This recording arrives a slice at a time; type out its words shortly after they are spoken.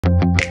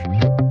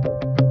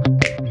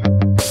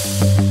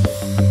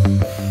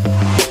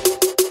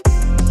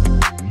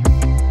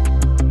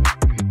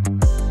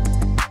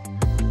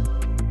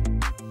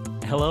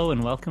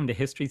welcome to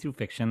History Through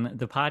Fiction,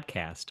 the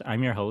podcast.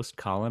 I'm your host,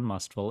 Colin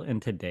Mustful,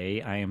 and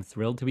today I am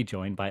thrilled to be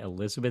joined by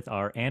Elizabeth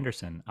R.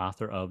 Anderson,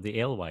 author of The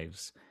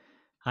Alewives.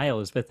 Hi,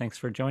 Elizabeth. Thanks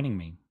for joining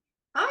me.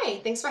 Hi,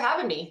 thanks for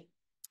having me.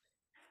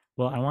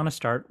 Well, I want to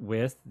start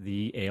with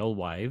the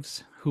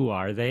Alewives. Who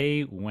are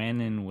they? When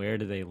and where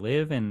do they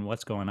live? And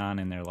what's going on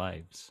in their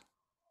lives?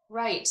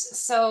 Right.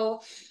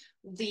 So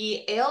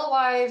the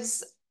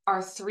Alewives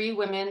are three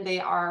women. They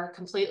are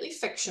completely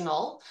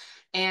fictional,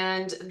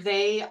 and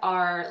they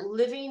are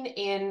living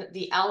in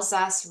the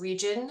Alsace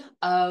region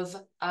of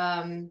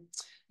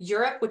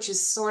Europe, which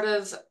is sort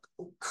of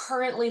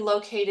currently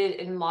located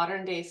in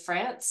modern day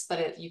France,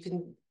 but you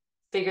can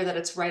figure that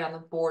it's right on the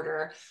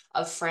border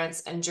of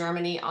France and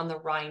Germany on the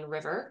Rhine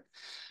River.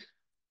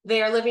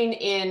 They are living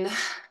in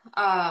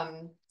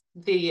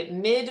the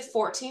mid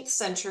 14th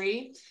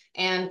century,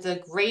 and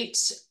the great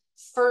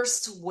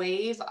first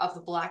wave of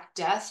the Black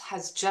Death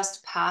has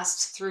just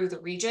passed through the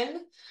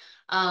region.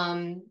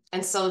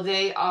 And so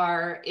they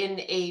are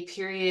in a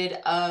period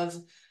of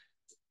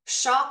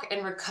shock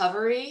and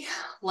recovery,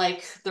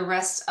 like the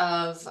rest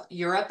of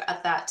Europe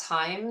at that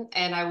time.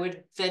 And I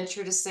would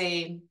venture to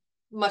say,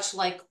 much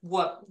like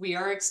what we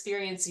are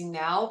experiencing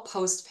now,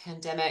 post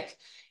pandemic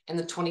in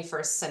the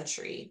 21st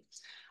century.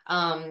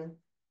 Um,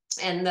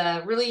 and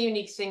the really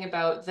unique thing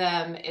about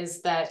them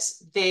is that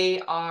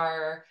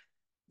they're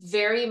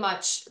very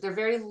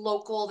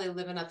local. They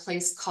live in a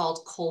place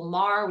called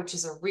Colmar, which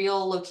is a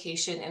real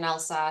location in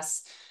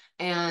Alsace.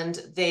 And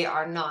they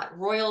are not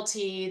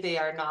royalty, they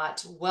are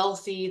not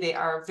wealthy, they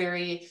are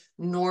very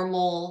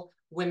normal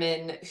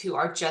women who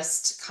are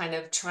just kind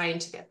of trying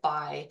to get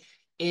by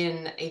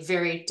in a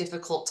very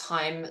difficult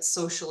time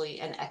socially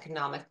and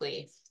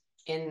economically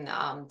in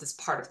this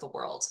part of the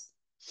world.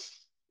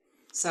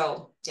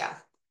 So, yeah.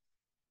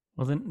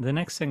 Well, the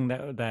next thing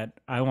that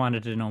I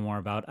wanted to know more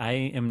about, I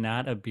am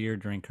not a beer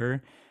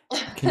drinker.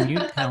 Can you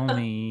tell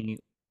me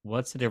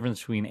what's the difference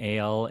between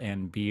ale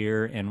and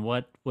beer, and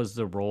what was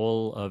the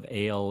role of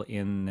ale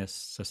in this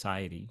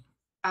society?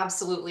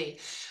 Absolutely.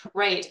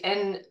 Right.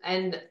 And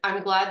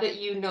I'm glad that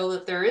you know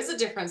that there is a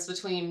difference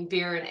between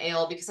beer and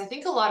ale because I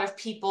think a lot of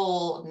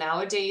people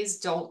nowadays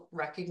don't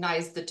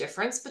recognize the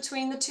difference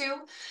between the two.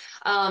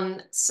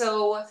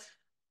 So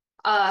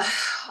uh,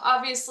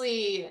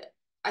 obviously,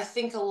 I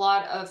think a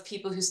lot of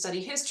people who study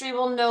history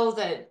will know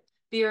that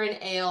beer and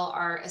ale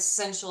are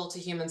essential to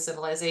human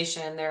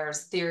civilization.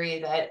 There's theory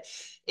that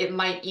it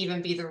might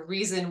even be the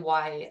reason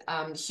why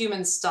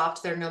humans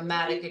stopped their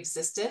nomadic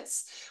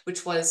existence,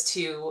 which was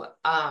to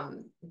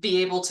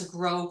be able to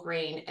grow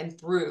grain and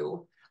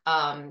brew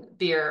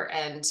beer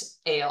and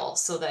ale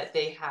so that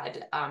they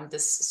had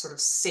this sort of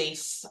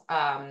safe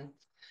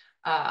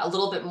a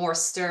little bit more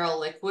sterile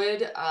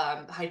liquid,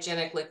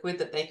 hygienic liquid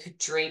that they could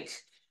drink,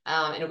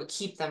 and it would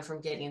keep them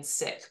from getting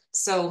sick.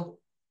 So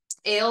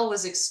ale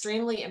was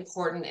extremely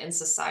important in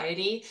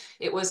society.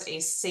 It was a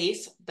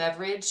safe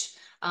beverage.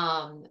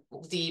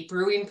 The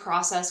brewing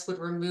process would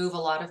remove a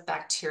lot of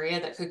bacteria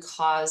that could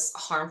cause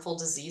harmful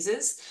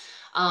diseases.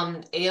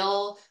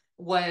 Ale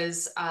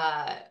was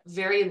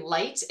very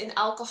light in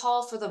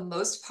alcohol for the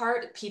most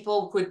part.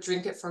 People would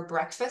drink it for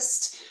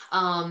breakfast.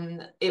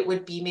 It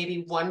would be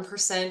maybe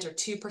 1% or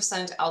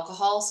 2%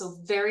 alcohol, so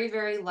very,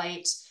 very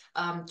light.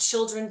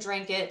 Children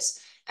drank it,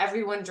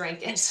 everyone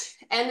drank it.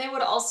 And they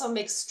would also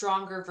make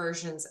stronger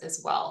versions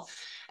as well.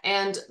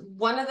 And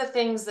one of the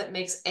things that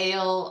makes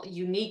ale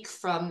unique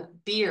from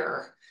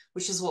beer,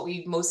 which is what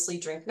we mostly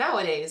drink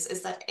nowadays,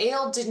 is that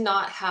ale did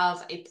not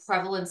have a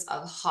prevalence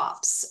of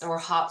hops or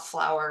hop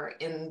flour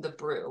in the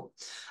brew.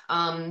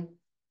 Um,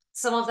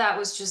 some of that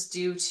was just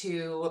due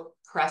to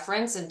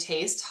preference and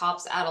taste.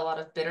 Hops add a lot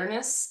of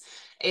bitterness.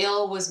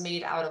 Ale was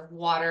made out of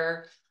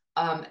water,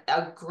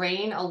 a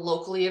grain, a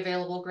locally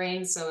available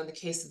grain. So in the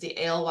case of the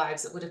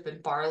alewives, it would have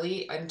been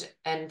barley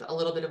and a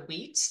little bit of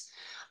wheat.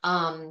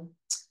 Um,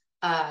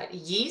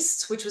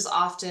 Yeast, which was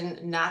often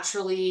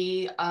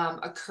naturally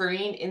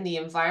occurring in the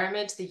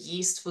environment. The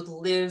yeast would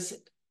live,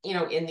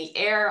 in the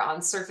air,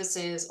 on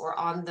surfaces, or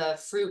on the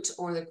fruit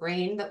or the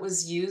grain that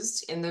was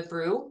used in the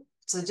brew.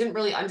 So I didn't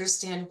really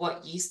understand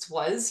what yeast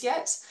was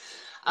yet.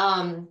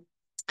 Um,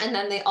 and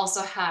then they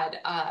also had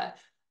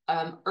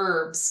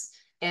herbs,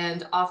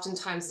 and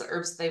oftentimes the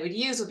herbs that they would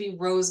use would be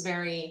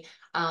rosemary,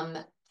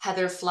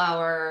 heather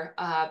flower,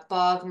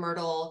 bog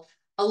myrtle,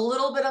 a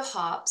little bit of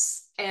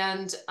hops,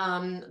 and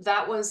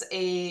that was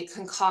a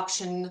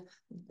concoction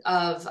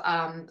of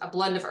a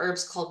blend of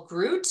herbs called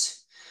Groot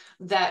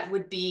that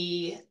would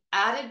be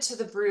added to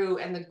the brew,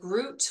 and the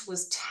Groot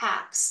was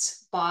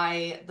taxed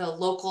by the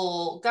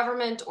local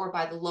government or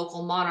by the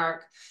local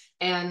monarch,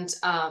 and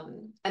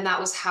that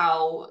was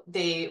how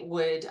they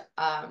would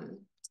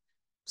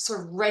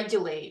sort of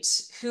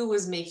regulate who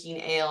was making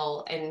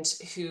ale and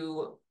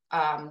who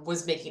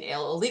was making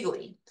ale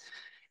illegally.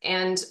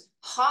 And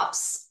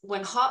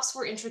when hops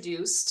were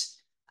introduced,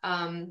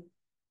 um,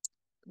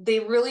 they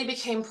really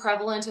became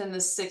prevalent in the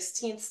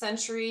 16th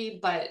century,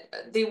 but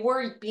they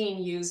were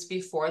being used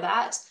before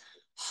that.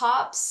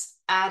 Hops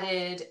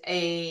added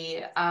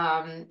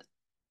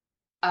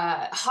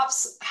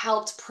hops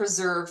helped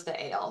preserve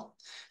the ale.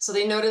 So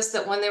they noticed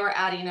that when they were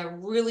adding a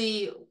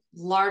really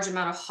large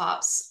amount of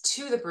hops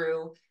to the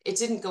brew, it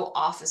didn't go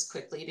off as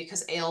quickly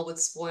because ale would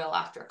spoil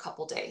after a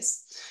couple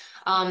days.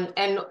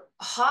 And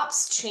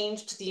hops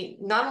changed the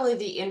not only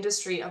the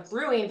industry of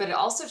brewing, but it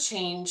also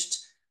changed,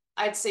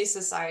 I'd say,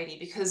 society,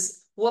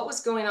 because what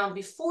was going on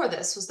before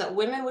this was that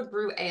women would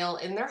brew ale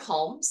in their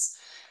homes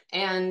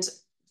and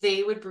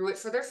they would brew it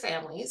for their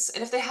families.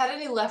 And if they had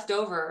any left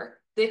over,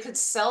 they could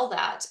sell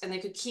that and they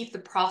could keep the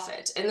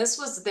profit. And this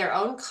was their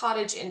own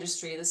cottage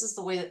industry. This is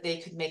the way that they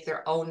could make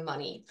their own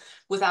money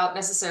without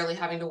necessarily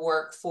having to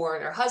work for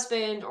their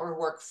husband or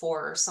work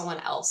for someone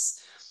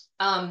else.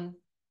 Um,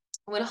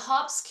 when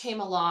hops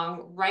came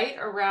along right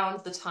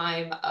around the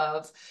time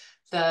of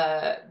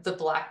the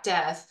Black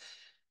Death,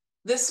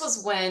 this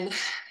was when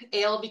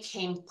ale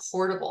became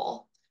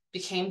portable,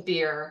 became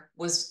beer,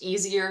 was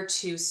easier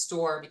to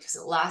store because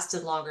it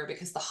lasted longer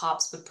because the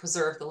hops would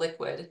preserve the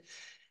liquid.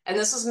 And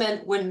this was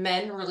meant when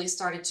men really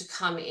started to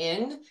come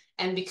in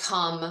and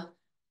become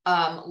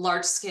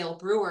large scale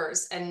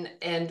brewers,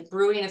 and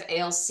brewing of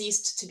ale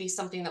ceased to be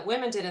something that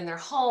women did in their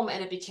home,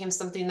 and it became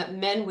something that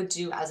men would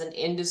do as an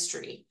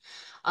industry.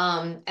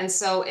 And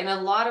so, in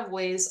a lot of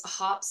ways,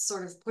 hops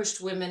sort of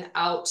pushed women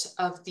out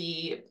of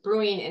the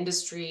brewing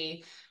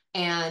industry,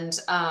 and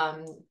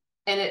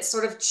it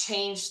sort of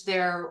changed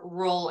their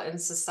role in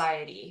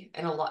society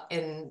in a lot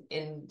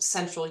in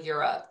Central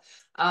Europe.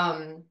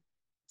 Um,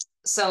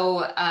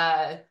 so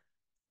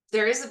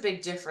there is a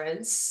big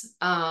difference.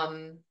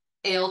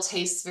 Ale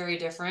tastes very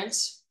different.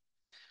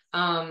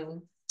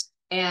 Um,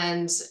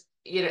 and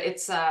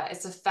it's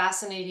a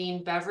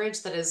fascinating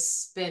beverage that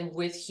has been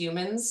with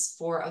humans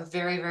for a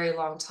very, very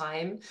long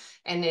time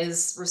and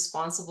is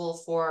responsible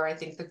for, I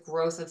think, the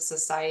growth of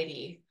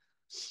society.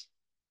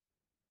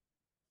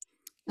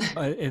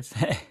 But it's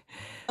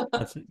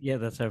that's yeah,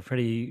 that's a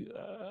pretty.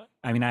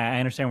 I mean, I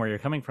understand where you're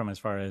coming from as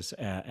far as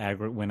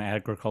when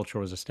agriculture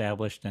was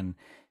established and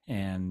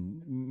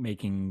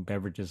making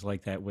beverages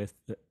like that with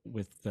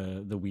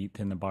the wheat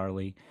and the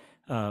barley.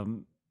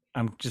 Um,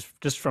 I'm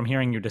just from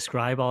hearing you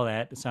describe all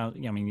that. It sounds.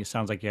 I mean, it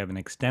sounds like you have an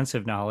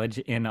extensive knowledge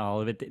in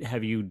all of it.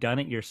 Have you done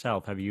it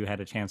yourself? Have you had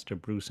a chance to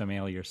brew some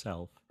ale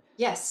yourself?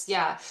 Yes,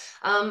 yeah.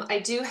 I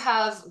do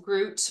have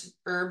Groot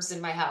herbs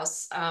in my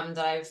house that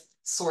I've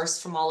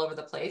sourced from all over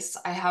the place.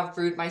 I have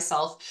brewed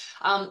myself.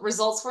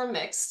 Results were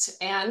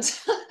mixed, and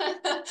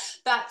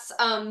that's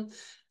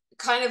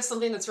kind of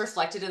something that's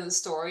reflected in the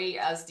story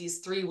as these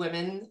three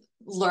women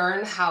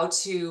learn how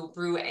to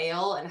brew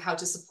ale and how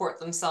to support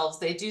themselves.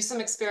 They do some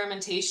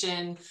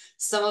experimentation.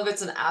 Some of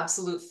it's an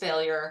absolute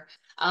failure.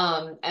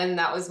 And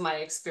that was my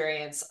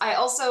experience. I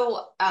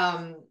also,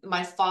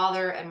 my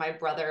father and my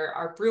brother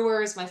are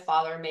brewers. My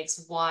father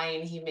makes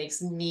wine, he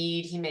makes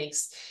mead, he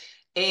makes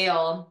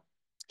ale,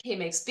 he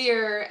makes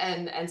beer,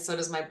 and so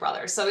does my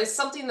brother. So it's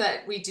something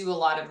that we do a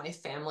lot in my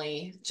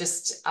family,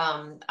 just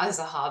as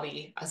a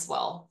hobby as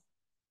well.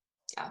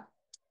 Yeah.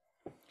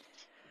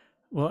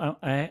 Well,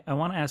 I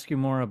want to ask you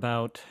more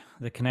about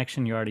the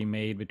connection you already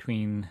made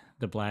between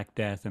the Black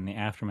Death and the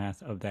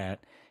aftermath of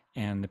that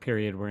and the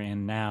period we're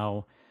in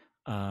now,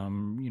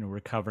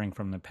 recovering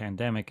from the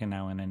pandemic and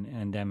now in an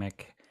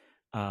endemic.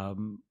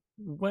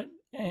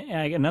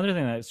 Another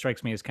thing that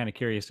strikes me as kind of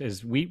curious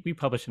is we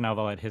published a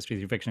novel at History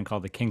Through Fiction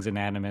called The King's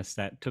Anatomist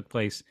that took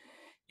place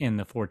in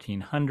the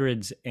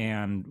 1400s,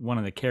 and one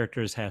of the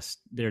characters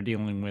they're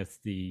dealing with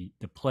the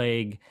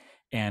plague,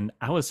 and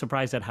I was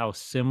surprised at how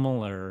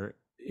similar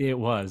it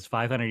was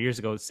 500 years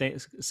ago.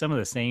 Some of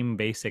the same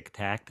basic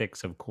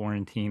tactics of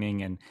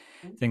quarantining and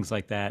things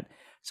like that.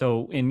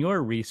 So in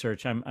your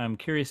research, I'm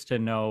curious to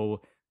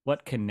know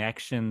what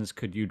connections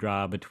could you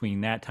draw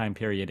between that time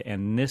period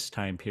and this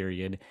time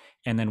period,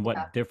 and then Yeah.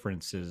 what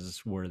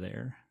differences were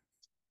there?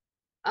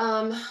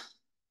 Um,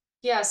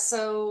 yeah,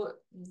 so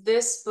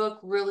this book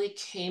really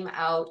came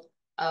out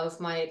of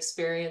my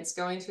experience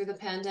going through the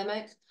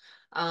pandemic,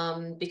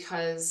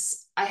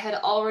 because I had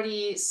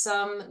already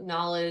some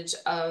knowledge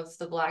of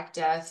the Black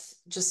Death,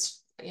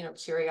 just,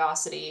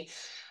 curiosity.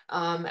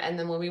 And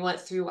then when we went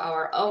through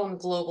our own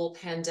global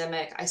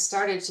pandemic, I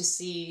started to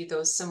see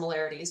those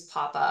similarities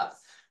pop up.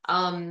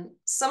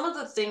 Some of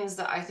the things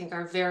that I think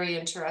are very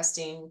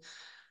interesting,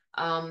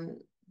 um,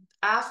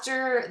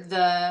 after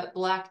the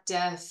Black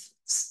Death,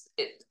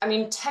 I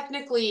mean,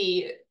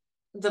 technically,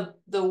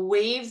 the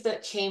wave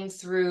that came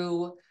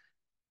through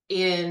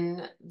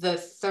in the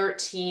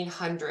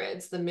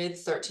 1300s, the mid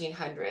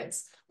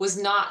 1300s, was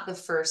not the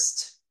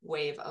first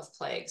wave of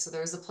plague. So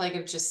there was the plague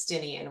of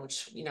Justinian,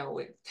 which,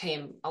 it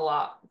came a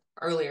lot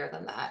earlier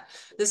than that.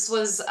 This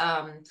was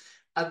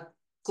a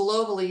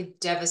globally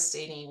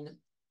devastating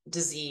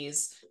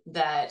disease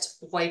that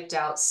wiped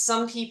out.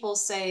 Some people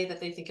say that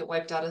they think it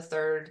wiped out a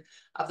third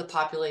of the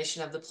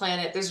population of the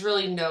planet. There's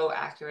really no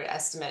accurate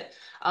estimate.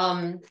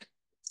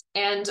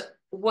 And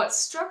what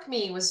struck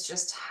me was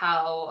just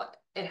how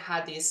it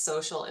had these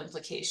social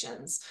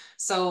implications.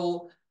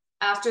 So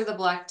after the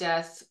Black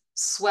Death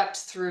swept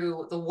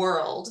through the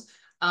world,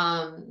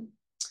 um,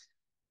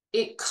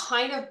 it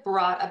kind of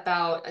brought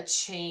about a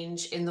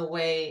change in the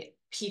way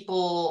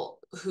people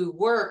who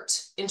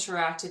worked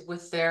interacted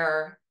with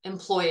their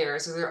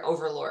employers or their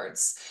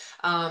overlords.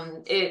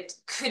 It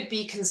could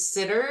be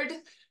considered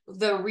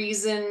the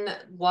reason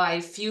why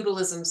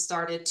feudalism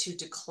started to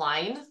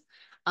decline.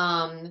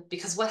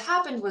 Because what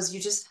happened was you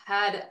just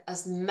had a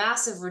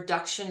massive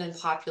reduction in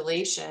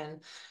population.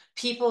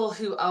 People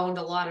who owned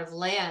a lot of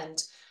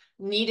land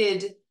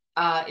needed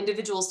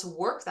individuals to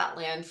work that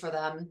land for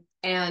them.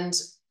 And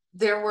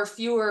there were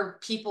fewer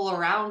people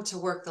around to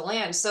work the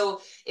land.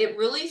 So it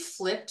really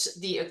flipped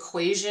the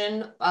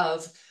equation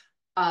of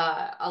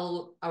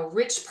a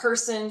rich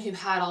person who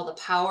had all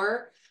the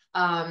power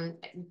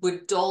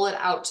would dole it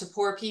out to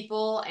poor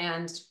people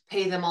and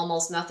pay them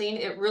almost nothing.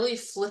 It really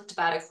flipped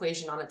that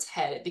equation on its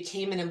head. It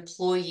became an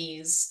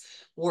employee's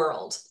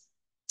world.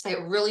 It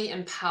really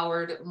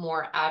empowered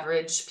more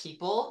average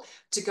people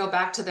to go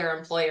back to their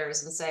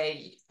employers and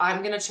say,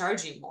 I'm going to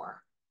charge you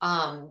more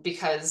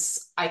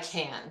because I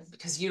can,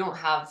 because you don't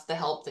have the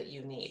help that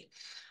you need.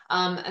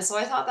 And so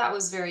I thought that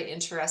was very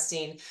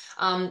interesting.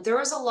 There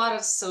was a lot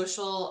of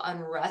social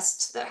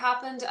unrest that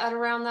happened at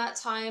around that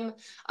time.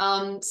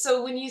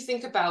 So when you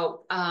think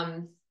about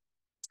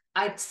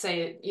I'd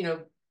say,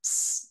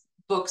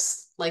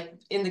 books like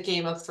in the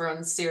Game of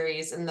Thrones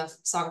series and the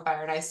Song of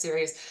Fire and Ice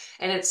series.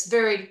 And it's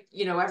very,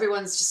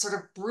 everyone's just sort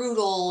of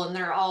brutal and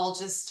they're all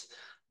just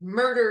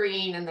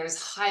murdering and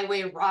there's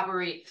highway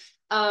robbery.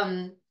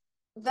 Um,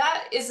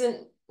 that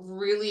isn't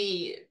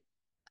really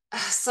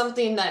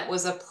something that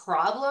was a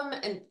problem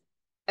and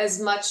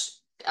as much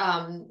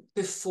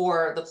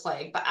before the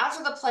plague. But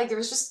after the plague, there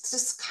was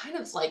just kind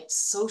of like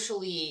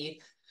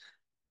socially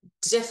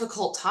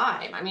difficult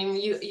time. I mean,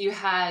 you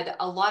had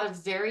a lot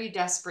of very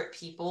desperate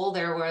people.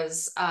 There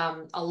was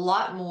a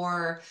lot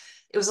more.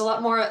 It was a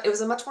lot more. It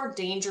was a much more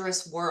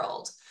dangerous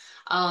world.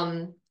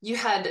 You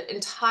had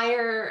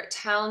entire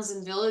towns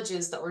and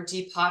villages that were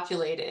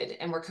depopulated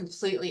and were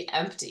completely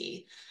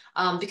empty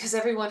because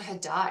everyone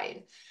had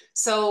died.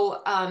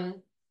 So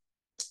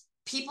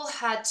people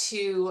had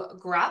to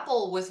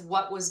grapple with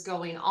what was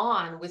going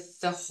on, with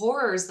the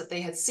horrors that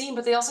they had seen,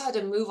 but they also had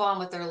to move on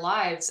with their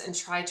lives and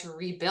try to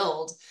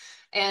rebuild.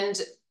 And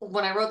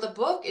when I wrote the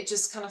book, it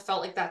just kind of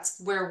felt like that's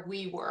where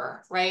we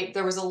were, right?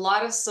 There was a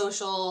lot of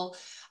social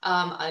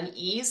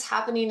unease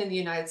happening in the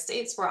United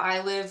States where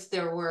I live.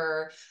 There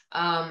were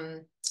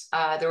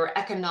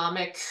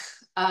economic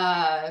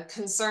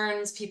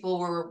concerns. People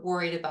were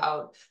worried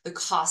about the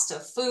cost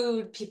of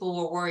food. People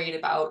were worried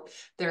about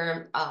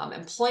their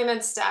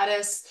employment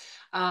status.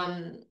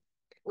 Um,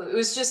 it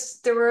was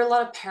just, there were a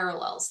lot of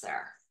parallels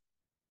there.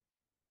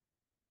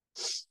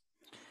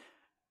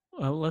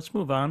 Well, let's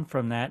move on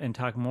from that and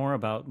talk more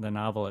about the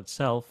novel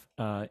itself.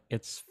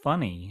 It's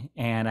funny,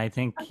 and I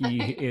think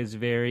it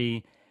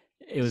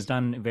was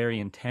done very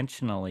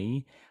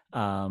intentionally.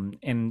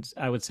 And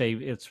I would say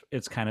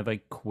it's kind of a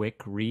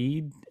quick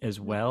read as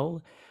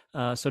well.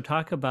 So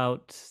talk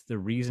about the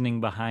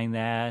reasoning behind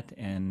that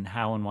and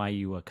how and why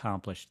you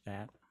accomplished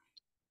that.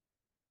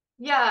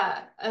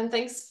 Yeah, and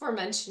thanks for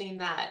mentioning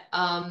that.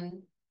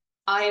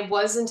 I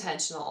was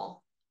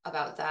intentional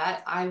about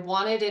that. I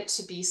wanted it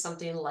to be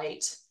something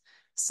light.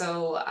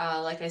 So,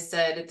 like I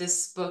said,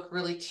 this book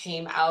really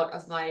came out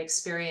of my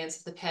experience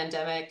of the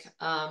pandemic.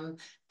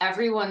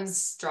 Everyone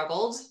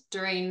struggled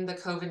during the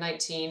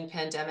COVID-19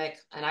 pandemic,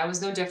 and I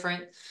was no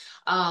different.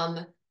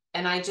 Um,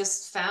 and I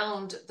just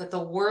found that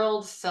the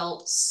world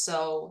felt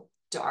so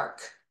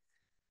dark.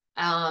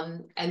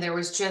 And there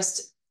was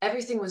just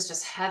everything was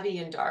just heavy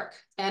and dark.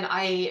 And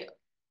I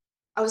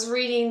was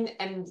reading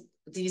and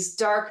these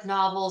dark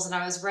novels, and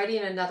I was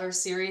writing another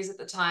series at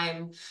the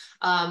time,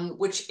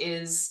 which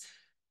is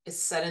it's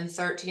set in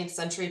 13th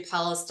century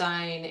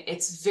Palestine.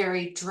 It's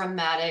very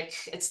dramatic.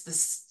 It's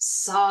this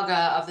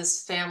saga of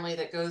this family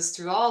that goes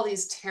through all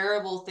these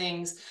terrible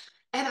things.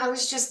 And I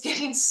was just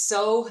getting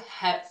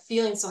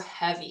feeling so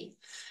heavy.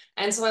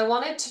 And so I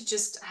wanted to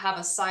just have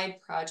a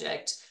side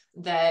project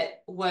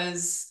that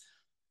was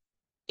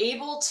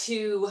able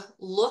to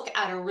look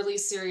at a really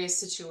serious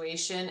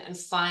situation and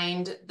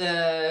find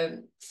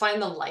the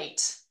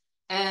light.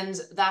 And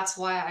that's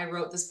why I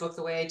wrote this book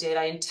the way I did.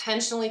 I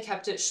intentionally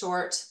kept it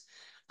short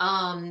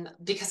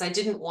because I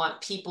didn't want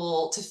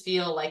people to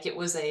feel like it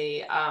was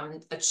a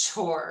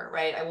chore,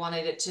 right? I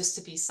wanted it just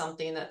to be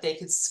something that they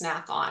could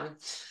snack on.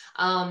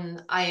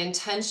 I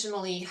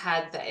intentionally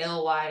had the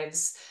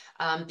alewives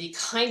be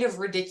kind of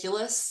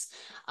ridiculous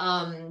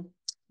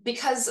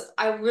because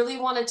I really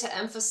wanted to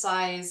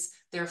emphasize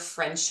their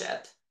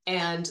friendship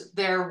and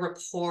their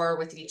rapport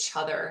with each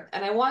other.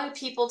 And I wanted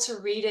people to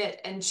read it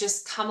and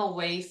just come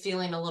away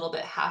feeling a little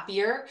bit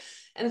happier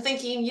and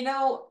thinking,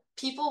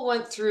 people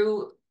went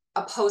through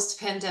a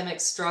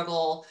post-pandemic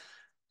struggle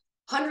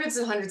hundreds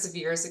and hundreds of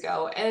years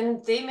ago,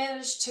 and they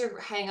managed to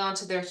hang on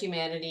to their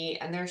humanity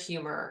and their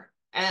humor.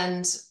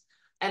 And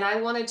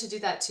I wanted to do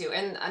that too.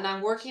 And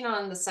I'm working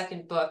on the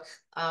second book.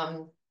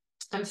 I'm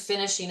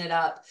finishing it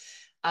up.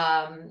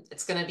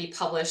 It's going to be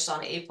published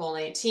on April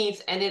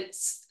 19th, and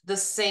it's the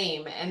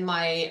same. And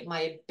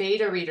my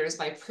beta readers,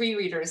 my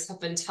pre-readers have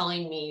been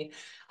telling me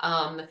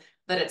that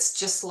it's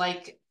just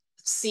like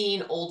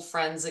seeing old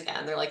friends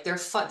again. They're like they're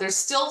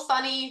still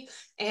funny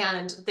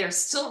and they're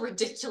still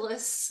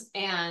ridiculous,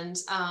 and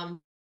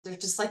they're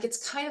just like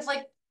it's kind of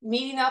like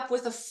meeting up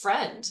with a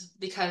friend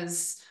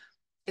because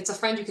it's a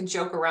friend you can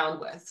joke around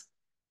with.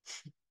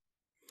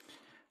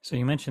 So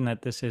you mentioned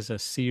that this is a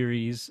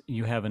series.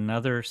 You have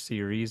another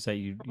series that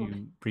you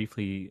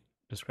briefly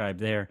described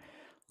there.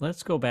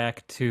 Let's go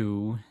back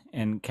to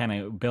and kind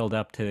of build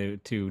up to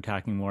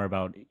talking more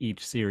about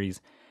each series.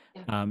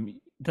 Yeah.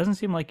 Doesn't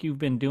seem like you've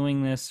been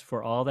doing this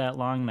for all that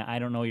long. I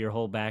don't know your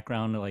whole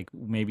background. Like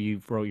maybe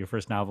you wrote your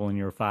first novel when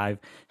you were 5,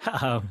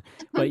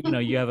 but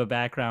you have a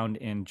background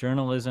in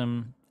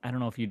journalism. I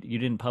don't know if you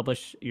didn't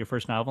publish your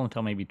first novel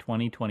until maybe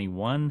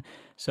 2021.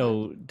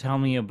 So tell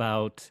me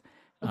about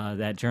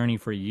that journey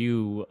for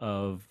you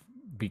of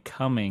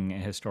becoming a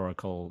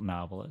historical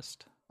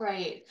novelist.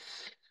 Right.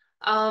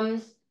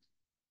 Um,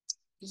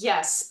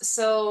 yes.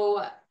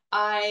 So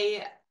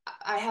I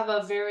I have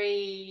a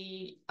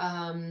very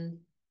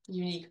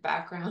unique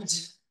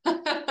background.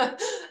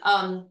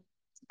 I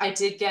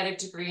did get a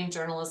degree in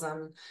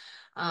journalism,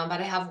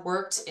 but I have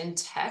worked in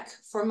tech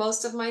for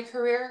most of my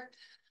career.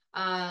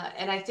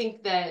 And I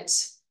think that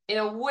in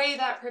a way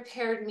that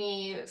prepared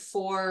me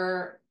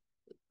for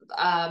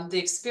the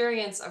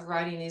experience of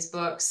writing these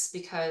books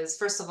because,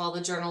 first of all,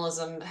 the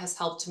journalism has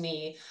helped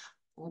me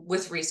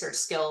with research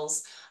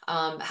skills,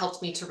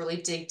 helped me to really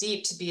dig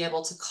deep to be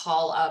able to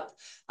call up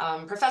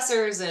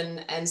professors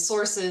and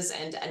sources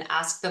and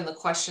ask them the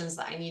questions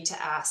that I need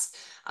to ask.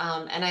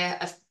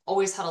 I've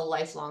always had a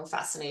lifelong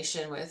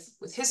fascination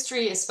with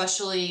history,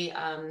 especially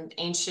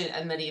ancient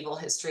and medieval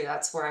history.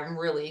 That's where I'm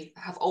really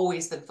have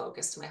always been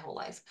focused my whole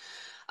life.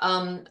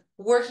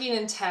 Working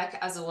in tech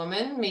as a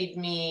woman made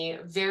me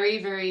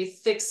very, very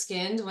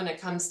thick-skinned when it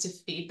comes to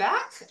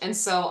feedback. And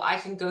so I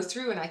can go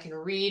through and I can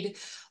read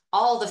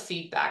all the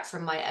feedback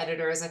from my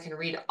editors. I can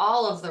read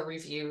all of the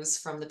reviews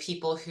from the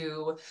people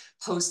who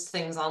post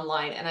things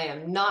online, and I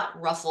am not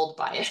ruffled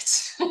by it.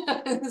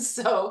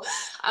 So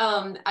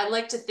I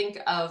like to think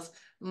of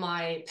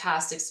my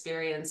past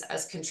experience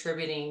as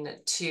contributing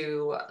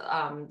to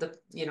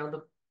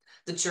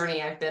the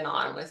journey I've been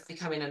on with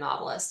becoming a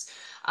novelist.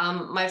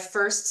 My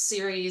first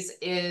series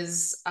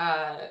is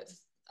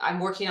I'm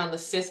working on the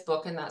fifth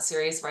book in that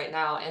series right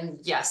now. And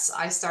yes,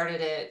 I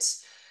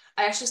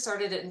actually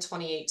started it in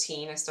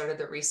 2018. I started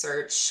the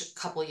research a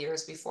couple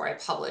years before I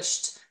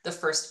published the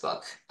first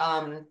book.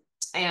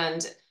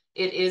 And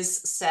it is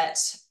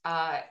set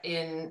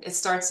it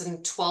starts in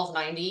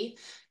 1290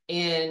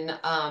 in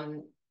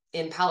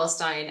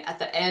Palestine at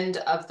the end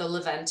of the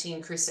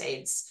Levantine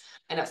Crusades,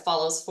 and it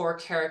follows four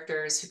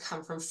characters who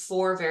come from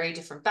four very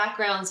different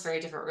backgrounds,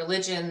 very different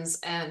religions,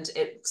 and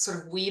it sort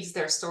of weaves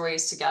their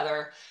stories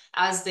together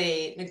as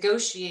they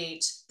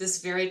negotiate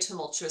this very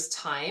tumultuous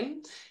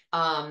time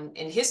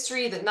in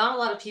history that not a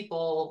lot of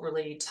people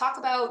really talk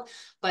about.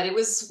 But it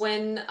was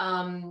when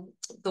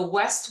the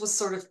West was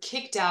sort of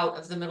kicked out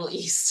of the Middle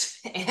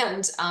East,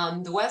 and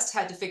the West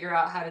had to figure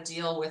out how to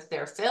deal with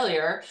their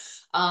failure.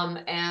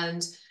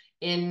 And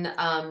in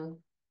the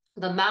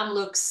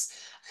Mamluks,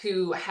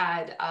 who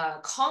had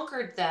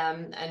conquered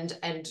them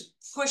and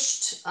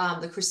pushed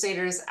the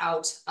Crusaders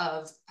out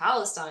of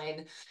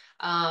Palestine,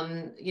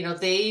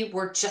 they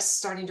were just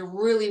starting to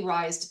really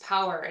rise to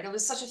power, and it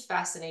was such a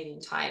fascinating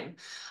time.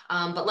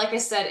 But like I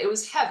said, it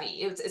was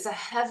heavy. It's a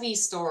heavy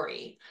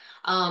story,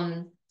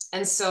 and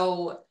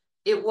so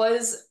it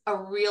was a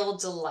real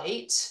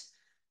delight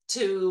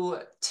to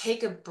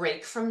take a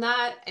break from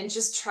that and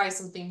just try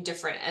something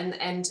different.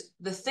 And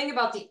the thing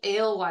about the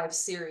Alewives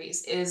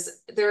series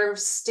is they're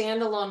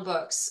standalone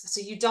books,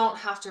 so you don't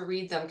have to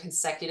read them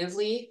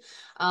consecutively.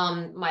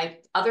 My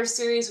other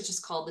series, which is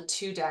called the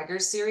Two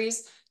Daggers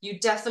series, you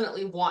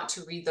definitely want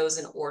to read those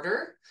in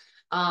order.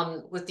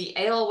 With the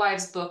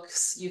Alewives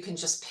books, you can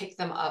just pick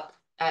them up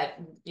at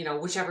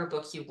whichever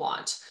book you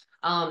want.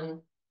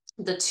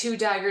 The Two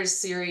Daggers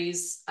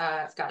series,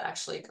 I've got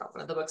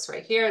one of the books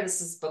right here.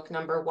 This is book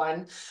number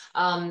 1.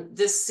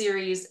 This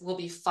series will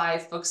be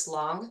 5 books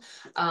long.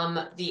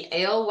 The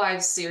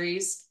Alewives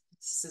series,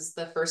 this is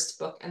the first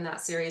book in that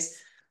series,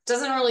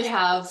 doesn't really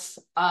have,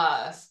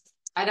 I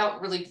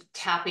don't really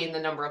copy in the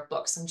number of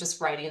books. I'm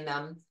just writing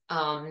them.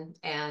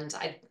 And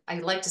I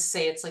like to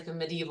say it's like a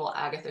medieval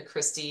Agatha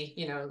Christie,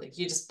 like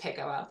you just pick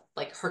up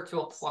like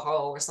Hercule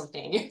Poirot or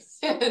something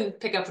and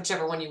pick up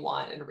whichever one you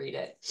want and read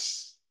it.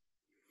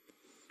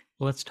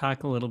 Let's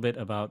talk a little bit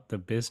about the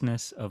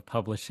business of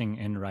publishing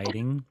and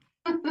writing.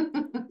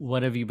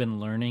 What have you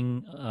been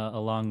learning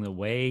along the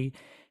way,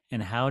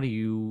 and how do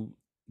you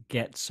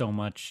get so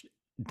much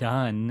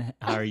done?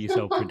 How are you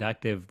so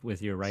productive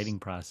with your writing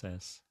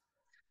process?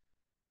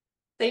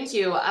 Thank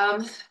you.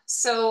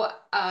 So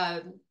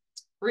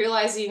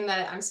realizing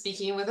that I'm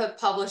speaking with a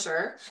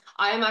publisher,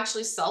 I am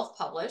actually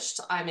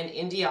self-published. I'm an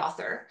indie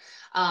author.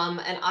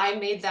 And I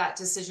made that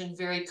decision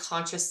very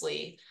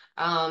consciously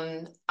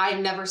I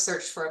never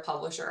searched for a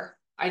publisher.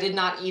 I did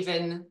not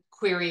even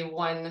query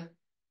one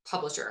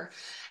publisher.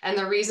 And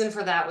the reason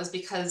for that was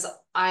because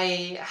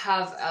I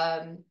have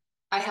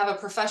I have a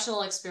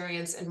professional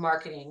experience in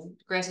marketing.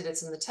 Granted,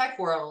 it's in the tech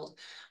world,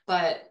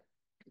 but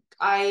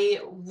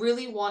I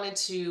really wanted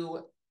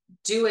to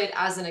do it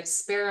as an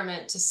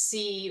experiment to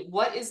see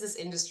what is this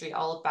industry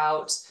all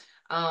about.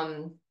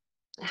 Um,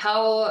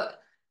 how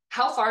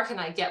how far can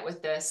I get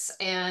with this?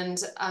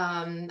 And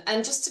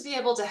just to be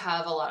able to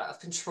have a lot of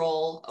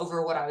control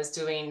over what I was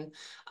doing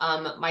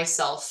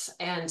myself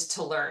and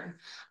to learn.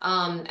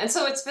 And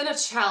so it's been a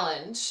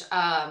challenge,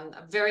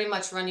 very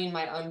much running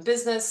my own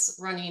business,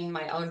 running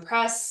my own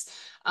press.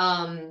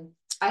 I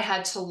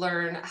had to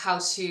learn how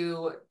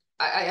to.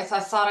 I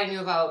thought I knew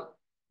about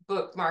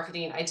book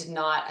marketing. I did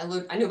not.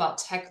 I knew about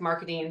tech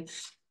marketing.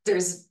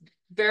 There's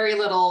very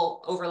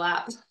little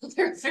overlap.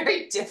 They're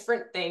very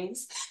different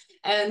things.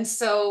 And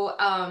so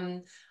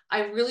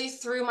I really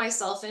threw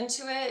myself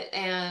into it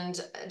and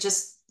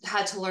just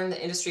had to learn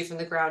the industry from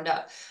the ground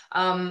up.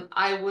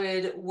 I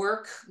would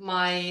work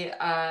my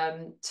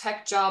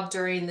tech job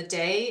during the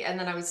day, and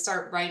then I would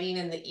start writing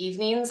in the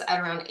evenings at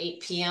around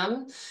 8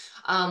 p.m.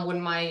 When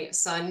my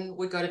son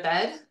would go to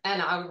bed,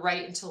 and I would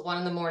write until 1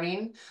 in the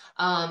morning.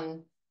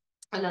 Um,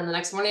 and then the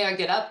next morning I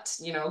get up,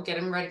 get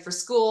him ready for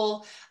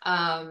school,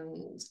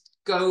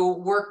 go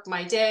work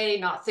my day,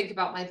 not think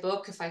about my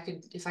book if I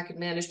could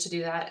manage to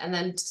do that, and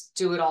then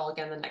do it all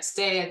again the next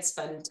day. I'd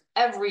spend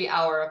every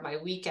hour of my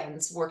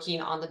weekends working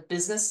on the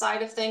business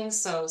side of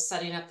things, so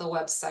setting up the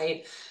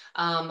website,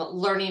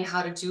 learning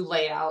how to do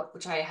layout,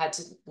 which I had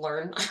to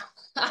learn.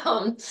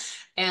 um,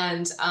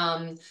 and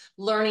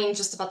learning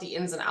just about the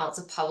ins and outs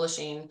of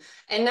publishing.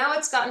 And now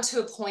it's gotten to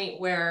a point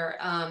where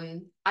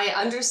I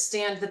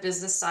understand the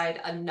business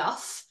side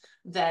enough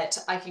that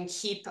I can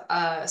keep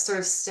a sort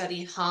of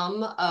steady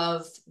hum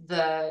of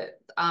the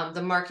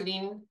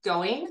marketing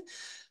going.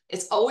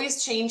 It's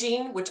always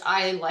changing, which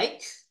I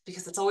like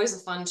because it's always a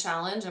fun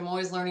challenge. I'm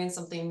always learning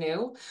something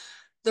new.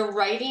 The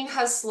writing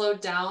has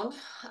slowed down,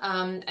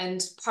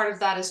 and part of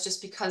that is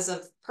just because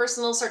of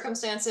personal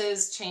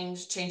circumstances,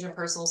 change in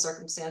personal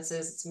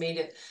circumstances. It's made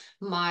it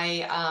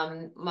my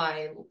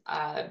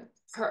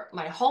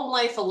home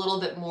life a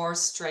little bit more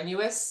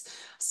strenuous.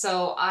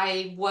 So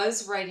I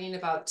was writing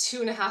about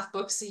 2.5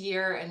 books a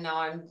year, and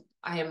now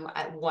I am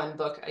at 1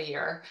 book a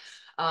year.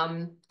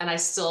 And I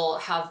still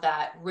have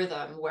that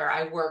rhythm where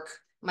I work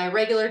my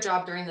regular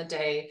job during the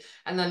day,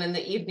 and then in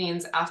the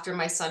evenings, after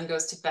my son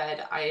goes to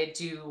bed, I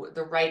do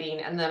the writing.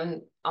 And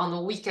then on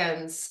the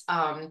weekends,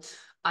 I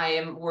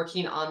am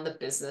working on the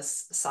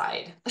business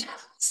side.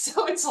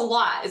 So it's a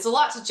lot. It's a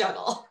lot to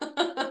juggle.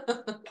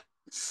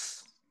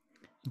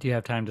 Do you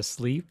have time to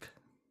sleep?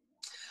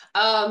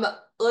 Um,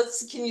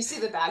 can you see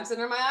the bags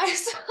under my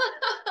eyes?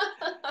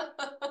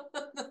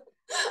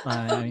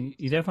 I mean,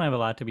 you definitely have a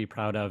lot to be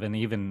proud of, and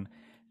even,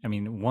 I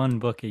mean, 1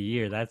 book a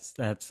year,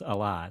 that's a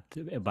lot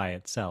by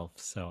itself.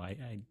 So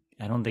I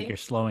don't think you're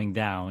Thank slowing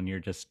down. You're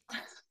just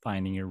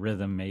finding your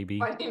rhythm, maybe.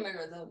 finding my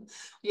rhythm.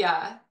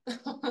 Yeah.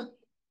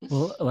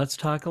 Well, let's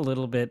talk a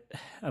little bit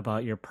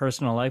about your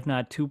personal life.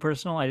 Not too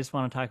personal. I just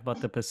want to talk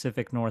about the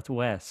Pacific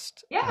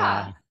Northwest.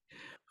 Yeah.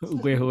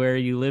 Where are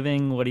you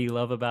living? What do you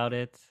love about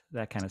it?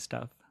 That kind of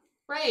stuff.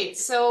 Right.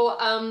 So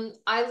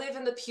I live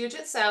in the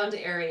Puget Sound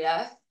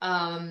area.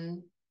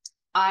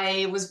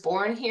 I was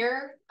born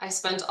here. I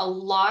spent a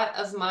lot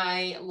of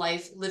my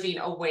life living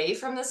away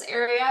from this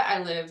area.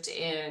 I lived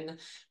in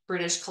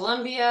British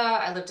Columbia.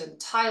 I lived in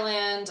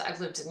Thailand.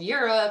 I've lived in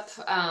Europe.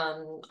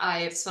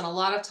 I've spent a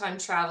lot of time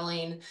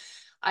traveling.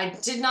 I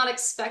did not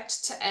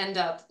expect to end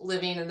up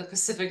living in the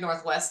Pacific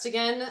Northwest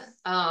again.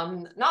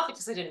 Not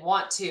because I didn't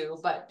want to,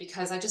 but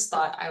because I just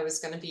thought I was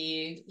going to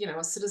be,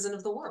 a citizen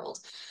of the world.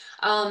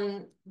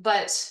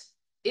 But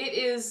it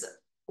is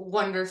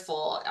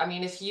wonderful. I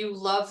mean, if you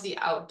love the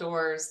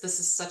outdoors,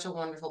 this is such a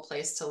wonderful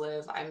place to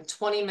live. I'm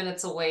 20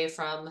 minutes away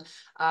from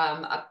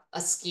a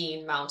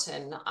skiing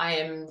mountain. I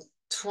am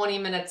 20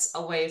 minutes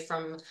away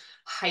from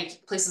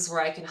hike places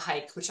where I can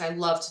hike, which I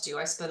love to do.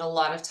 I spend a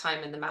lot of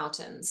time in the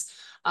mountains.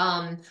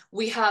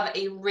 We have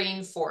a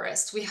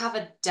rainforest, we have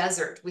a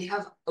desert, we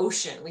have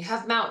ocean, we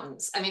have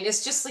mountains. I mean,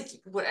 it's just like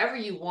whatever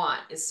you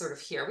want is sort of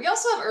here. We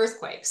also have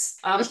earthquakes.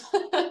 And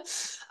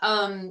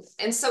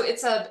so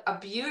it's a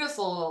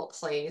beautiful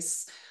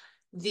place.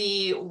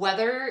 The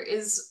weather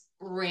is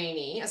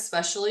rainy,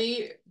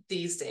 especially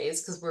these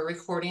days, because we're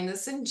recording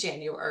this in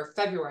January or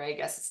February. I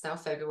guess it's now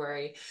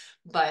February.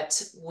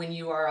 But when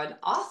you are an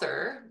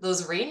author,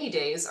 those rainy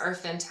days are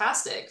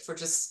fantastic for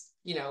just,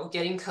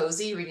 getting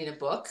cozy, reading a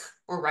book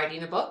or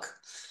writing a book.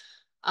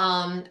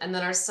 And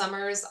then our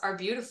summers are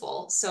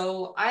beautiful.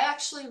 So I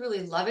actually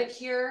really love it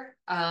here.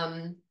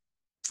 I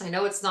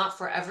know it's not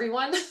for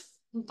everyone,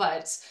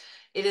 but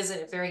it is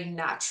a very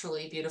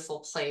naturally beautiful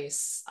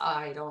place.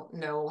 I don't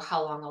know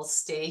how long I'll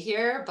stay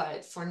here,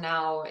 but for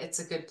now, it's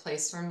a good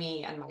place for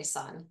me and my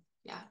son.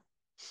 Yeah.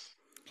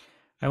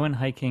 I went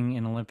hiking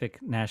in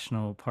Olympic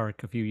National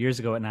Park a few years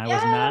ago, and I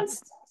was not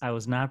Yes. I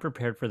was not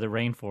prepared for the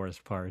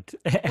rainforest part.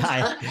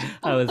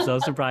 I was so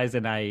surprised,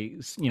 and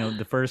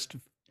the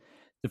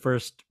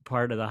first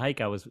part of the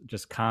hike I was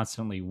just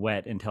constantly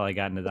wet until I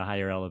got into the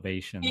higher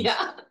elevations.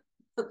 Yeah.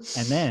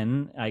 And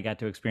then I got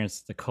to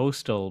experience the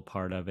coastal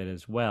part of it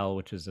as well,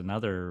 which is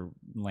another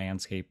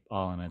landscape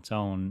all on its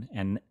own.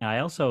 And I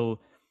also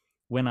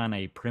went on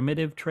a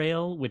primitive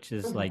trail, which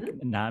is like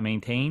Hmm. not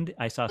maintained.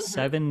 I saw Hmm.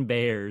 7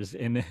 bears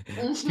in that.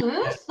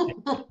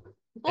 Hmm.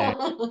 That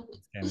was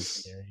kind of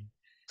scary.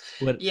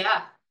 What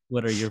Yeah.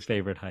 What are your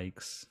favorite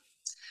hikes?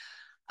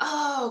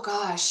 Oh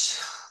gosh,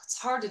 it's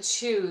hard to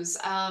choose.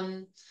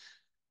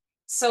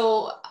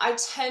 So I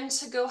tend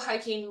to go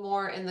hiking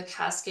more in the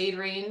Cascade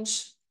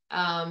Range.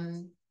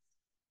 Um,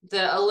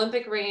 the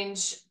Olympic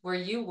Range where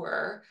you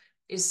were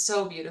is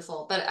so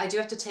beautiful, but I do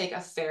have to take a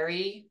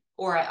ferry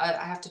or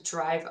I have to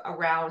drive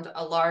around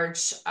a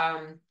large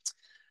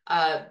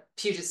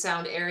Puget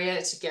Sound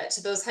area to get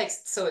to those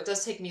hikes. So it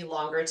does take me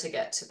longer to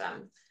get to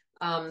them.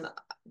 Um,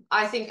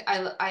 I think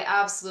I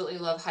absolutely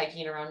love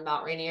hiking around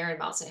Mount Rainier and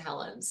Mount St.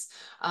 Helens.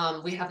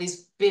 We have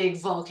these big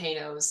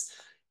volcanoes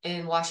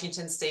in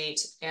Washington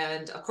State,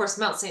 and of course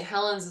Mount St.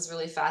 Helens is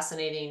really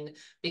fascinating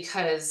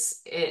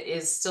because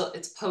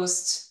it's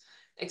post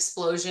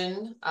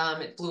explosion.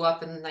 It blew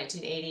up in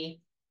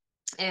 1980,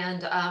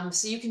 and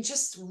so you can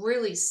just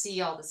really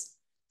see all this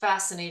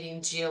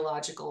fascinating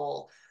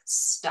geological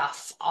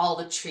stuff. All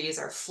the trees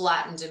are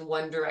flattened in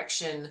one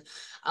direction.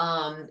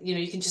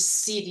 You can just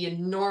see the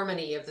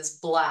enormity of this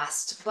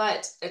blast,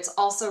 but it's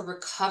also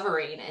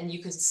recovering, and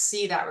you can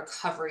see that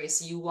recovery.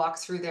 So you walk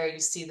through there, you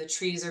see the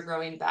trees are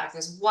growing back.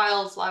 There's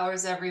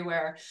wildflowers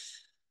everywhere.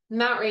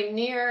 Mount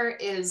Rainier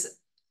is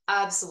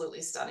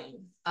absolutely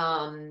stunning.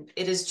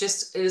 It is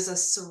a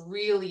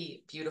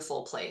surreally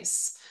beautiful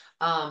place.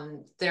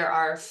 There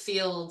are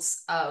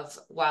fields of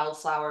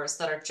wildflowers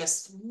that are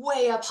just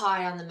way up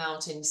high on the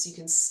mountains. You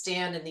can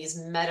stand in these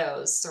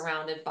meadows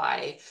surrounded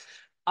by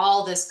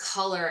all this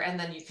color, and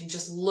then you can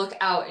just look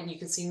out and you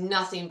can see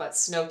nothing but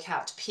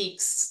snow-capped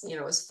peaks,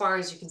 as far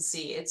as you can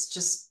see. It's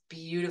just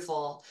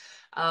beautiful.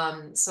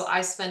 So I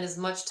spend as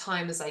much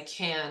time as I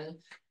can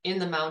in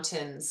the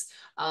mountains.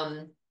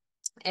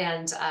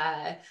 And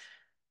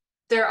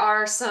there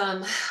are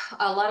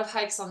a lot of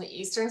hikes on the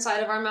eastern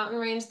side of our mountain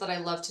range that I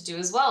love to do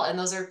as well. And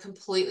those are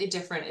completely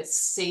different. It's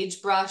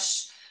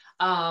sagebrush,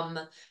 um,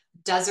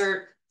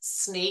 desert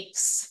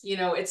snakes,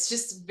 it's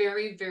just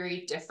very,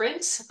 very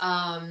different,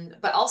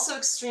 but also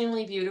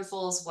extremely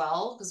beautiful as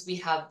well because we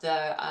have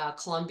the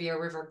Columbia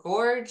River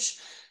Gorge.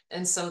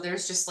 And so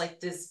there's just like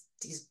these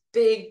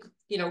big,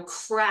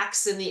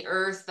 cracks in the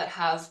earth that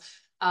have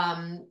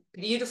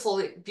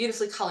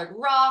beautifully colored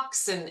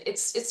rocks, and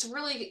it's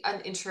really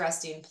an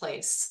interesting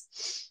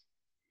place.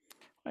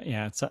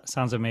 Yeah,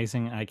 sounds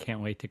amazing. I can't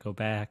wait to go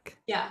back.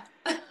 Yeah.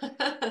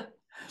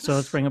 So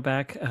let's bring it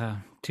back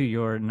to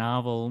your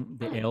novel,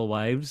 The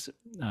Alewives.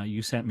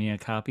 You sent me a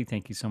copy.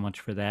 Thank you so much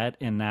for that.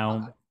 And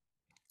now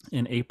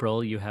in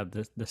April, you have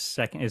the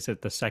second. Is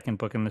it the second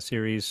book in the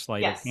series,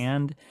 Sleight of Yes.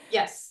 Hand?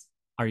 Yes.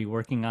 Are you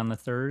working on the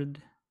third?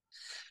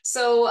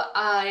 So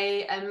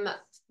I am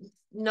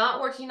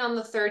not working on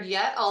the third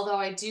yet, although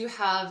I do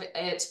have it.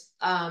 It's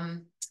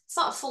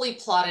not fully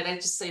plotted. I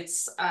just say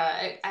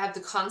I have the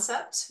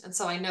concept, and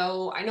so I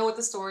know what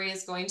the story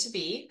is going to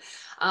be.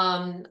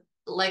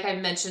 Like I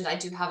mentioned, I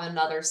do have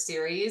another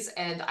series,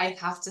 and I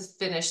have to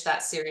finish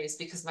that series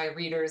because my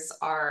readers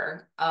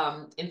are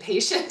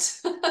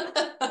impatient.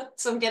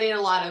 So I'm getting a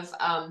lot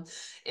of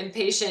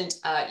impatient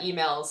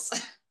emails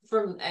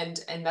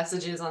and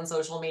messages on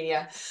social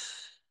media.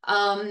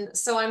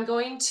 So I'm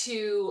going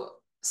to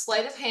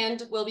Sleight of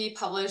Hand will be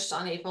published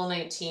on April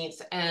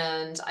 19th,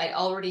 and I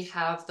already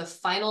have the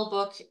final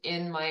book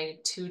in my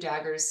Two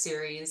Daggers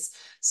series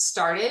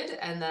started,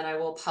 and then I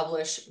will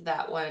publish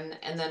that one,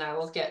 and then I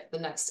will get the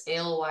next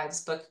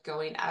Alewives book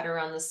going at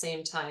around the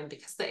same time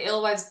because the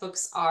Alewives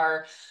books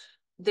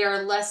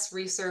they're less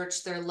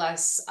research, they're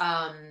less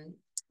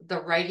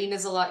the writing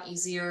is a lot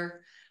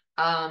easier.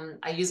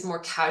 I use more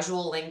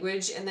casual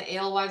language in the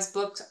Alewives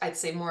book. I'd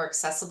say more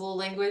accessible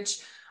language.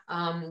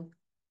 Um,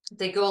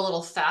 they go a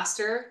little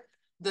faster.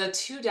 The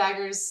Two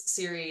Daggers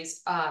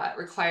series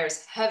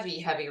requires heavy,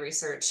 heavy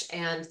research,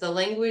 and the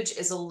language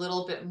is a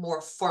little bit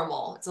more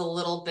formal. It's a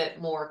little bit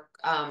more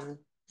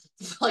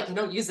like I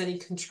don't use any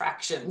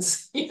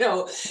contractions,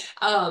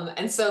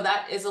 and so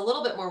that is a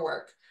little bit more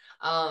work.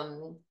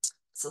 Um,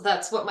 so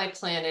that's what my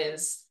plan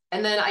is.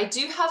 And then I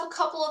do have a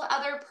couple of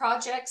other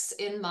projects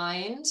in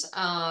mind.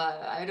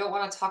 I don't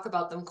want to talk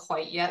about them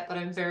quite yet, but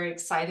I'm very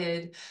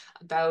excited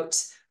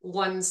about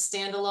one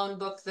standalone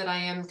book that I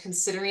am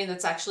considering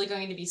that's actually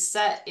going to be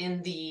set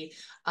in the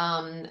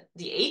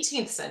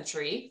 18th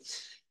century.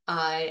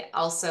 I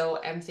also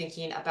am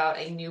thinking about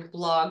a new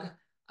blog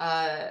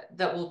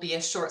that will be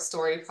a short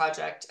story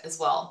project as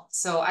well.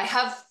 So I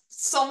have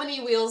so many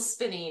wheels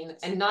spinning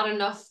and not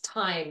enough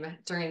time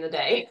during the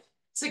day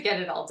to get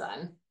it all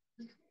done.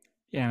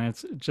 Yeah, and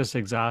it's just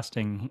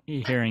exhausting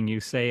hearing you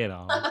say it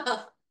all.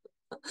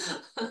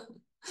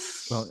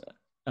 Well,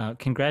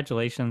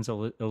 Congratulations,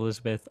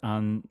 Elizabeth,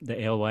 on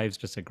the Alewives.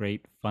 Just a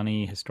great,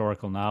 funny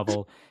historical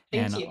novel,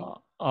 Thank and you.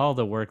 all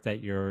the work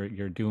that you're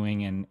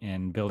doing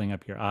and building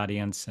up your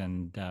audience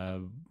and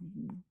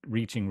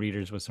reaching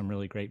readers with some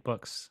really great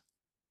books.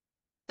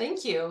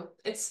 Thank you.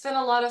 It's been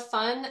a lot of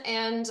fun,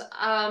 and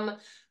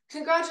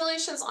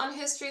congratulations on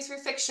History Through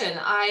Fiction.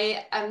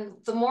 I am,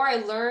 the more I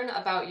learn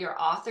about your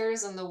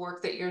authors and the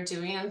work that you're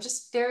doing, I'm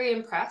just very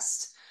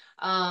impressed.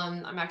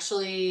 I'm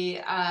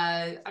actually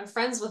I'm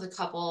friends with a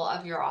couple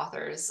of your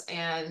authors,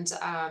 and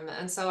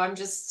so I'm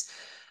just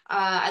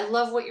I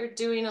love what you're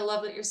doing. I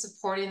love that you're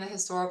supporting the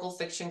historical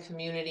fiction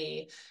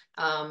community.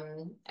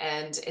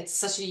 And it's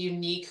such a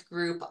unique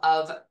group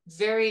of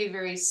very,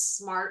 very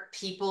smart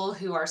people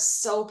who are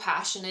so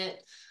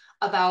passionate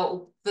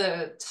about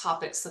the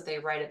topics that they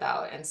write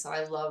about. And so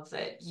I love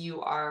that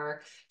you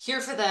are here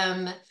for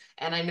them.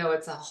 And I know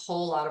it's a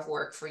whole lot of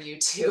work for you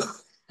too.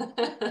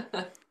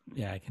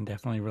 Yeah, I can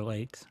definitely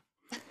relate.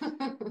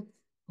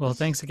 Well,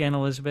 thanks again,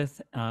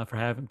 Elizabeth,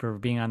 for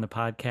being on the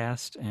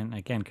podcast, and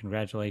again,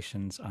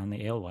 congratulations on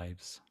the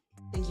Alewives.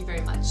 Thank you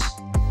very much.